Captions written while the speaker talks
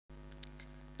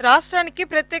రాష్ట్రానికి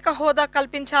ప్రత్యేక హోదా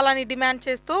కల్పించాలని డిమాండ్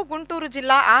చేస్తూ గుంటూరు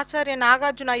జిల్లా ఆచార్య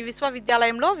నాగార్జున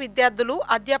విశ్వవిద్యాలయంలో విద్యార్థులు,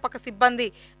 అధ్యాపక సిబ్బంది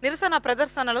నిరసన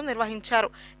ప్రదర్శనలు నిర్వహించారు.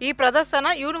 ఈ ప్రదర్శన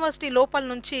యూనివర్సిటీ లోపల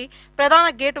నుంచి ప్రధాన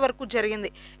గేటు వరకు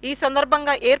జరిగింది. ఈ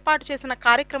సందర్భంగా ఏర్పాటు చేసిన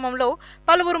కార్యక్రమంలో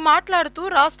పలువురు మాట్లాడుతూ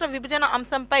రాష్ట్ర విభజన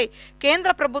అంశంపై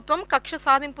కేంద్ర ప్రభుత్వం కక్ష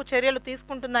సాధింపు చర్యలు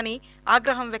తీసుకుంటుందని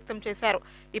ఆగ్రహం వ్యక్తం చేశారు.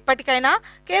 ఇప్పటికైనా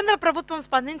కేంద్ర ప్రభుత్వం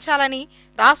స్పందించాలని,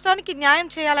 రాష్ట్రానికి న్యాయం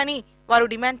చేయాలని వారు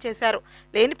డిమాండ్ చేశారు.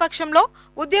 లేని పక్షంలో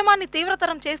ఉద్యమాన్ని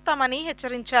తీవ్రతరం చేస్తామని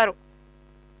హెచ్చరించారు.